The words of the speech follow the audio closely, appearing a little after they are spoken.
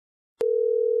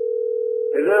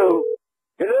Hello?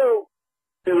 Hello?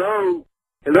 Hello?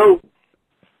 Hello?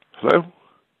 Hello?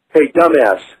 Hey,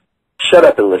 dumbass. Shut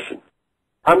up and listen.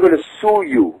 I'm going to sue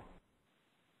you.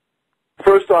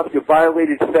 First off, you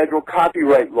violated federal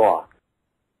copyright law.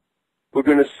 We're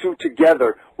going to sue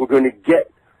together. We're going to get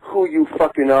who you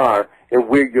fucking are and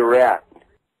where you're at.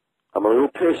 I'm a little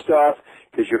pissed off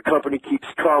because your company keeps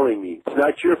calling me. It's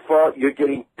not your fault. You're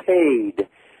getting paid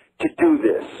to do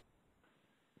this.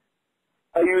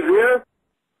 Are you there?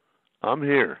 I'm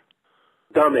here.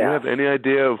 Dumbass. Do you have any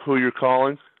idea of who you're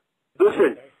calling?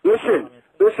 Listen.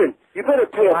 You better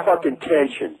pay a fucking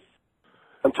attention.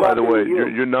 I'm talking By the way, to you.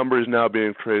 your number is now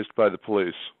being traced by the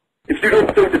police. If you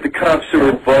don't think that the cops are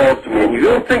involved, man, you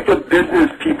don't think the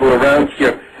business people around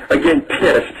here are getting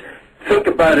pissed, think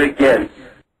about it again.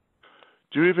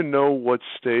 Do you even know what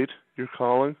state you're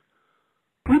calling?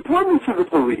 Report me to the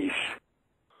police.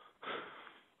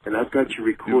 And I've got you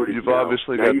recorded. You've now.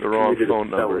 obviously Now got you've the wrong committed a phone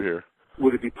number felony. here.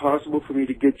 Would it be possible for me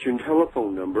to get your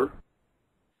telephone number?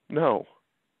 No.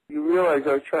 You realize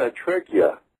I was trying to trick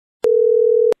you.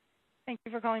 Thank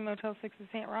you for calling Motel 6 in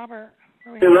St. Robert.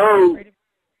 Hello?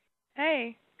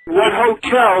 Hey, What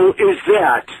hotel is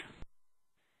that?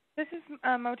 this is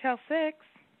Motel 6.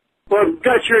 Well, I've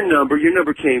got your number. Your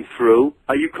number came through.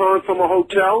 Are you calling from a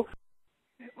hotel?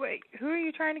 Wait, who are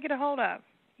you trying to get a hold of?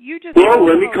 You just... Well,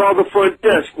 let me call the front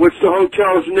desk. What's the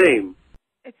hotel's name?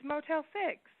 It's Motel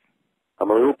 6. I'm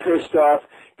a little pissed off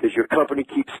because your company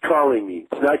keeps calling me.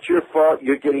 It's not your fault.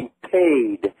 You're getting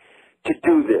paid to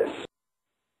do this.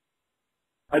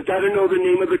 I've got to know the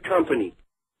name of the company.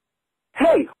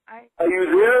 Hey, are you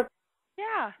there?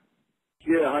 Yeah.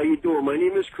 Yeah, how you doing? My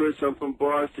name is Chris. I'm from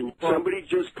Boston. Somebody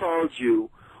just called you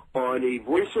on a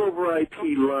voice over IP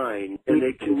line, and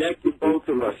they connected both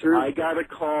of us. I got a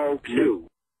call, too.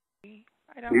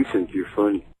 You think you're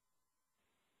funny.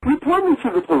 Report me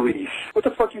to the police. What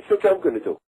the fuck you think I'm going to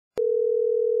do?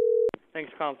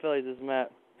 Thanks for calling Phillies. This is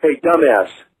Matt. Hey, dumbass.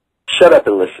 Shut up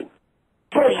and listen.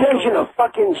 Pay attention to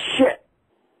fucking shit.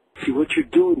 See, what you're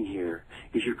doing here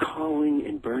is you're calling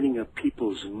and burning up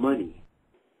people's money.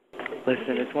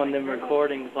 Listen, it's one of them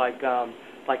recordings like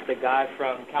the guy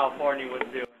from California would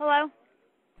do. Hello?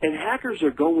 And hackers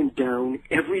are going down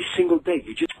every single day.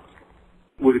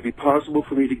 Would it be possible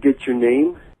for me to get your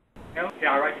name?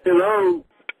 Yeah, right. Hello?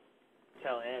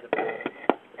 Tell Ed about it.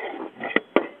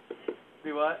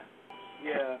 See what?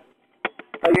 Yeah.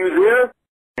 Are you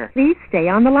there? Please stay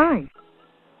on the line.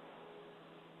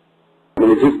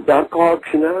 Is this Alcoholics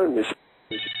Anonymous?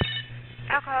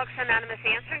 Alcoholics Anonymous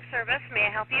answering service. May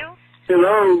I help you?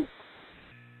 Hello?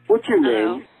 What's your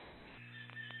Hello? name?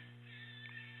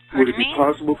 Would it be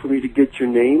possible for me to get your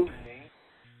name?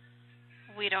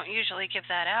 We don't usually give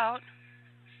that out.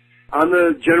 I'm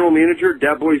the general manager,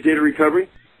 Dat Boys Data Recovery.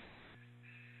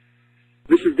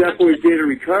 This is Dat Boys Data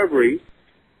Recovery.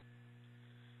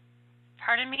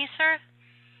 Pardon me, sir?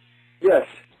 Yes.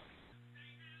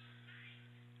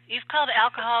 You've called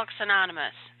Alcoholics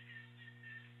Anonymous.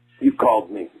 You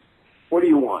called me. What do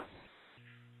you want?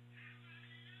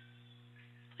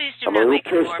 Please do I'm a not little make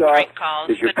any more pissed off prank calls.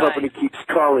 because your Goodbye. company keeps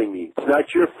calling me. It's not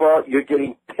your fault. You're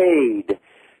getting paid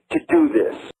to do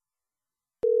this.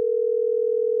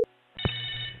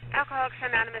 Alcoholics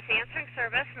Anonymous answering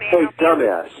service. May I Hey, help you?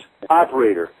 dumbass.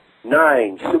 Operator.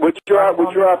 9. What's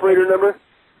your operator number?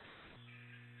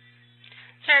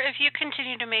 Sir, if you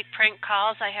continue to make prank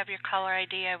calls, I have your caller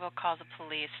ID. I will call the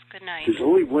police. Good night. There's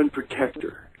only one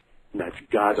protector, and that's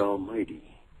God Almighty.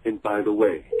 And by the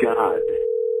way, God.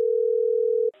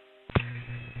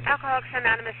 Alcoholics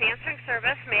Anonymous answering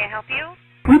service. May I help you?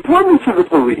 Report me to the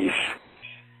police.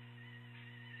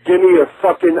 Give me your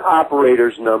fucking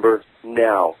operator's number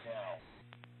now.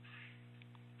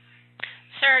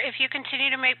 Sir, if you continue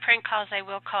to make prank calls, I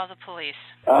will call the police.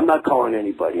 I'm not calling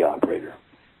anybody operator.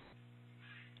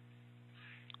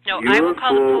 No, You're I will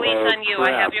call the full police of on you. I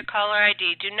crap. have your caller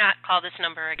ID. Do not call this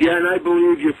number again. Yeah, and I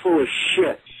believe you're full of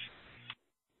shit.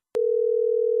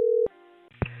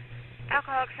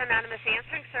 Alcoholics Anonymous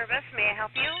answering service. May I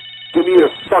help you? Give me your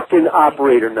fucking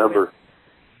operator number.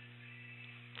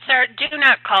 Sir, do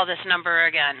not call this number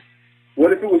again.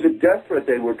 What if it was a death threat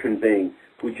they were conveying?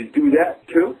 Would you do that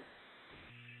too?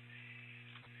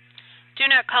 Do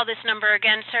not call this number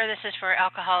again, sir. This is for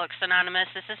Alcoholics Anonymous.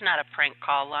 This is not a prank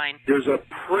call line. There's a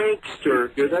prankster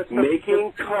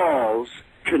making calls,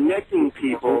 connecting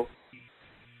people.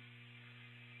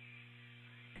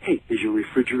 Hey, is your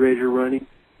refrigerator running?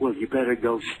 Well, you better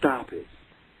go stop it.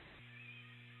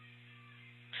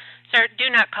 Sir, do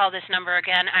not call this number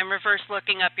again. I'm reverse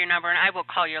looking up your number, and I will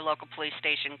call your local police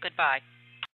station. Goodbye.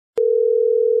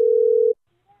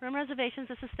 Room reservations,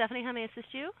 this is Stephanie. How may I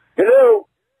assist you? Hello?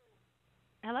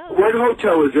 Hello? What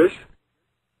hotel is this?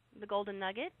 The Golden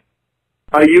Nugget?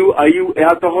 Are you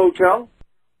at the hotel?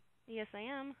 Yes, I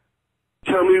am.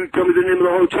 Tell me the name of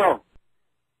the hotel.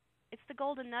 It's the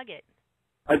Golden Nugget.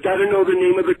 I've got to know the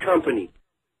name of the company.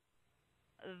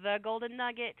 The Golden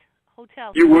Nugget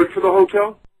Hotel. You work for the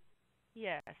hotel?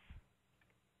 Yes.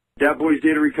 That Boy's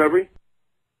Data Recovery?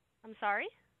 I'm sorry?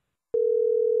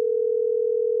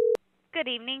 Good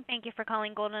evening. Thank you for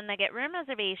calling Golden Nugget Room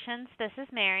Reservations. This is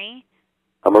Mary.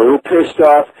 I'm a little pissed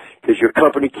off because your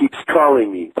company keeps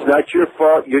calling me. It's not your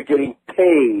fault. You're getting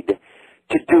paid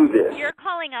to do this. You're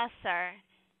calling us, sir.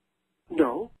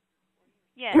 No.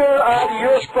 Yes. You're out of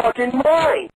your fucking mind.